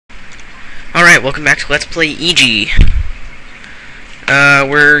Alright, welcome back to Let's Play EG.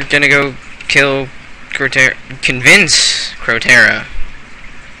 We're gonna go kill convince Crotera.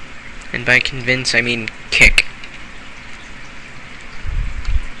 And by convince, I mean kick.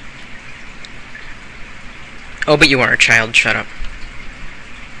 Oh, but you are a child, shut up.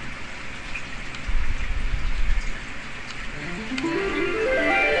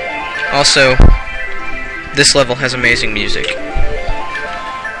 Also, this level has amazing music.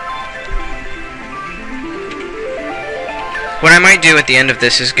 What I might do at the end of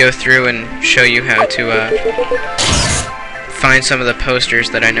this is go through and show you how to find some of the posters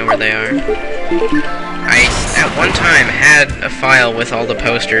that I know where they are. I, at one time, had a file with all the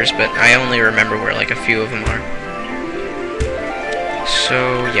posters, but I only remember where like a few of them are.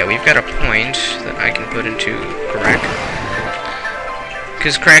 So, yeah, we've got a point that I can put into crack.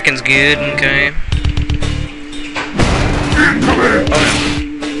 Because Kraken's good, okay? Oh no.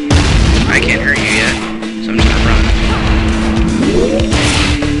 I can't hurt you yet, so I'm just gonna run.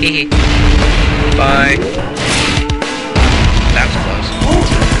 Hehe. Bye. That was close.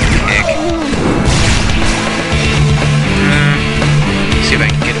 Kick. See if I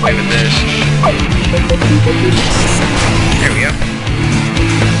can get away with this. There we go.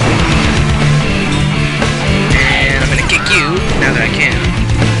 And I'm gonna kick you now that I can.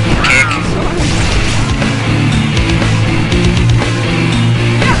 Kick.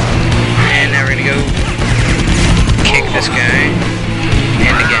 And now we're gonna go kick this guy.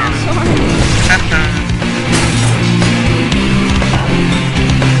 And again. Haha.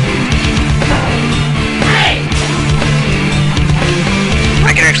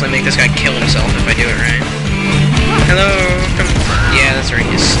 I can actually make this guy kill himself if I do it right. Hello. Come. Yeah, that's right.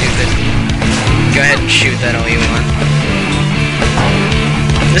 He's stupid. Go ahead and shoot that all you want.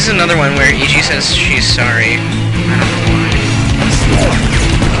 This is another one where EG says she's sorry. I don't know why.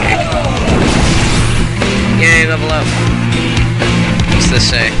 Okay. Yay, level up. What's this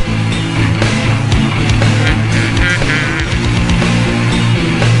say?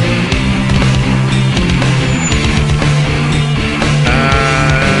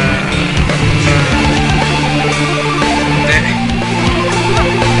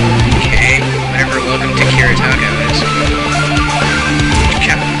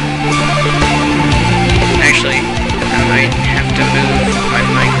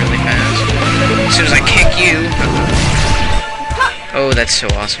 Oh, that's so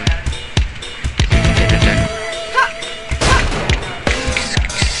awesome.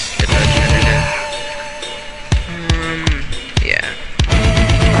 Yeah.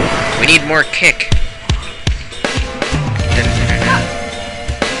 We need more kick.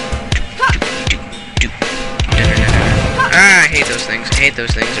 Ah, I hate those things. I hate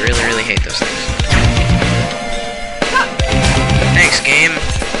those things. I really, really hate those things. Thanks, game.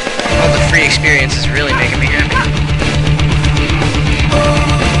 All the free experience is really making me happy.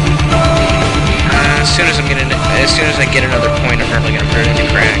 As soon as I get another point, I'm probably gonna put it into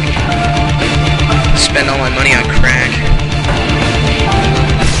crack. Spend all my money on crack.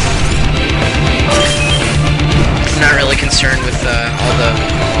 I'm not really concerned with all the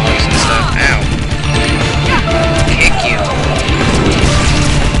logs and stuff. Ow. Kick you.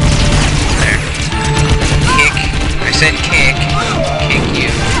 There. Kick. I said kick. Kick you.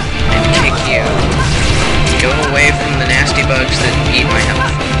 And kick you. Go away from the nasty bugs that eat my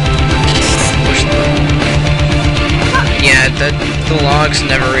health. Push them. Yeah, the logs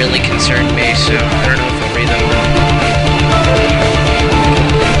never really concerned me, so I don't know if I'll read them.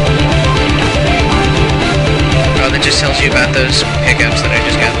 Oh, that just tells you about those pickups that I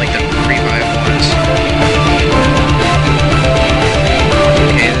just got, like the revive ones.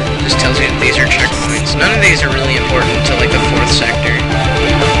 Okay, that just tells you that these are checkpoints. None of these are really important until like the 4th sector.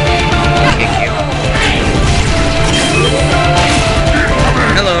 Kick you.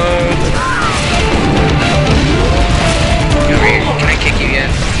 Hello! Over here. Can I kick you yet?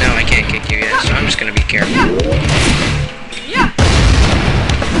 No, I can't kick you yet, so I'm just gonna be careful.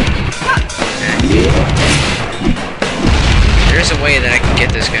 There is a way that I can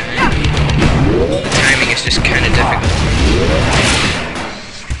get this guy. The timing is just kind of difficult.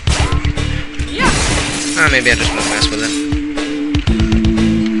 Oh, maybe I just won't mess with it.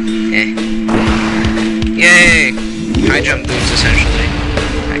 Yay! High jump boots, essentially.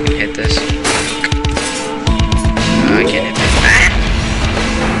 I can hit this. I can't hit this. Ah!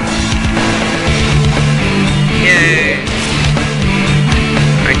 Yay!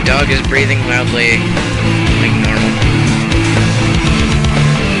 My dog is breathing loudly, like normal.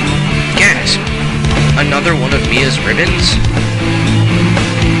 Gasp! Another one of Mia's ribbons?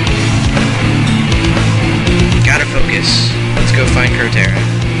 Gotta focus. Let's go find Crotera.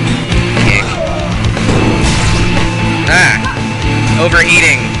 Kick.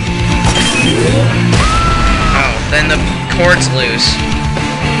 Overheating. Oh, then the cord's loose.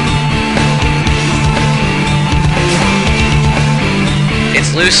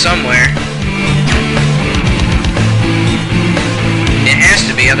 It's loose somewhere. It has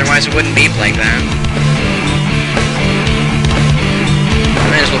to be, otherwise it wouldn't beep like that. I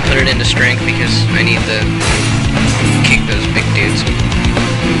might as well put it into strength because I need to kick those big dudes.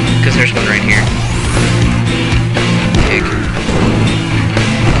 Because there's one right here. Kick.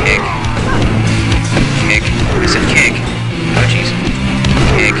 Kick. Kick. I said kick. Oh jeez.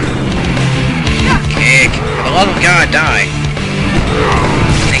 Kick. Kick. For the love of God, die.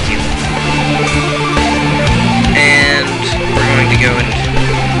 Thank you. And we're going to go and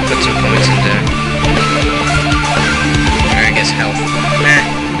put some points into, or I guess health.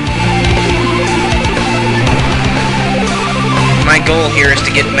 My goal here is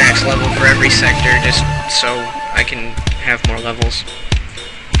to get max level for every sector, just so I can have more levels.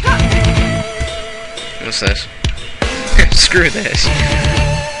 What's this? Screw this.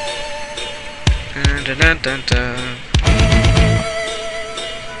 Dun, dun, dun, dun.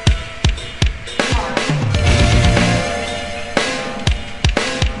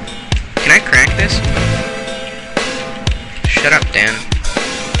 Can I crack this? Shut up, Dan.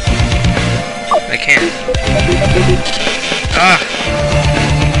 I can't. Ah!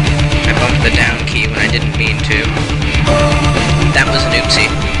 I bumped the down key when I didn't mean to. That was an oopsie.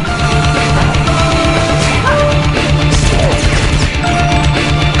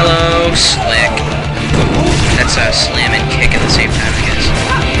 Hello, Slick. That's a slam and kick at the same time, I guess.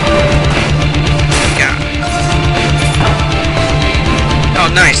 God. Oh,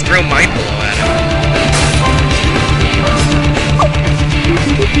 nice. Throw Mind Blow at him.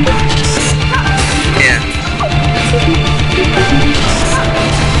 Yeah.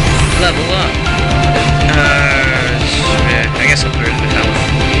 Level up. I guess I'll put it in health.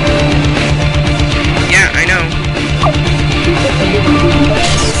 Yeah, I know.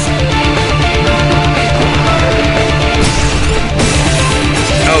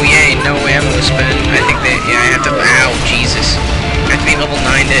 Oh yay, no ammo to spend. I think they, yeah, I have to, ow, Jesus. I have to be level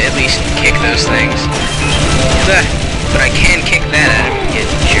 9 to at least kick those things. But I can kick that at him, you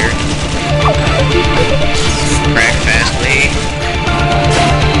jerk. Crack fastly.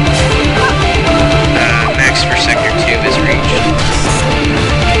 Max for sector 2 is reached.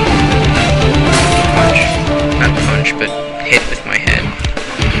 Punch. Not punch, but hit with my head.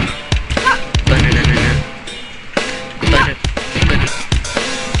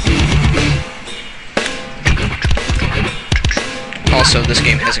 Also, this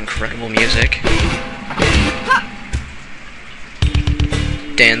game has incredible music.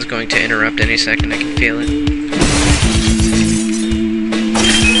 Dan's going to interrupt any second, I can feel it.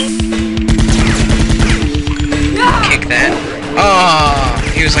 Kick that. Oh!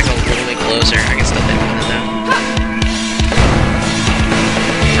 He was like a little bit closer. I can still hit him with it though.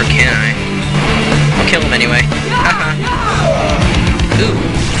 Or can I? I'll kill him anyway. Haha. Ooh.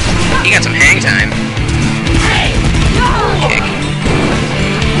 He got some hang time. Kick.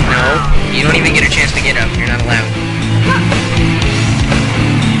 No. You don't even get a chance to get up. You're not allowed.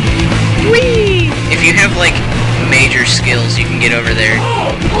 Whee! If you have, like, major skills, you can get over there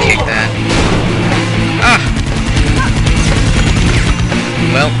and kick that. Ah!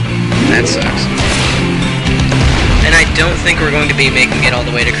 Well, that sucks. And I don't think we're going to be making it all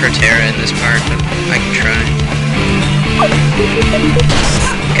the way to Crotera in this part, but I can try.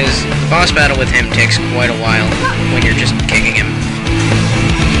 Because the boss battle with him takes quite a while when you're just kicking him.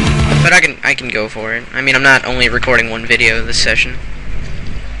 But I can go for it. I mean, I'm not only recording one video this session.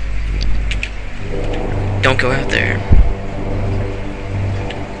 Don't go out there.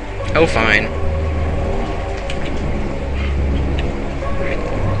 Oh, fine.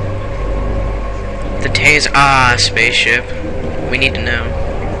 The Tas-AAAH spaceship. We need to know.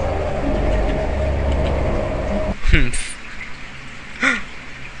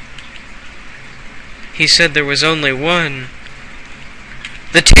 He said there was only one.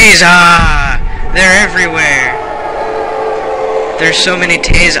 The Tas-AAAH! They're everywhere! There's so many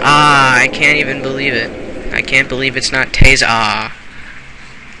Tas-AAAH, I can't even believe it. I can't believe it's not Tas-AAAH.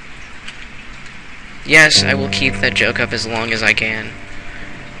 Yes, I will keep that joke up as long as I can.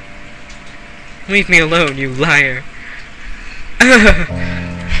 Leave me alone, you liar.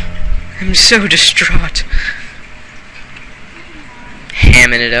 I'm so distraught.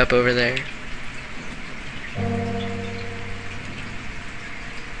 Hamming it up over there.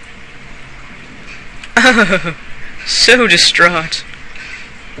 Oh, so distraught.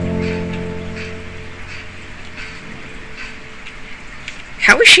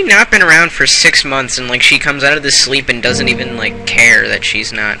 How has she not been around for 6 months and, like, she comes out of this sleep and doesn't even, like, care that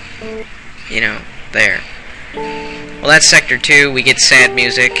she's not, you know, there? Well, that's Sector 2. We get sad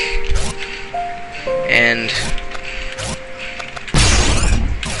music. And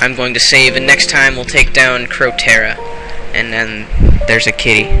I'm going to save, and next time we'll take down Crotera. And then there's a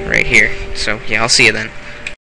kitty right here. So, yeah, I'll see you then.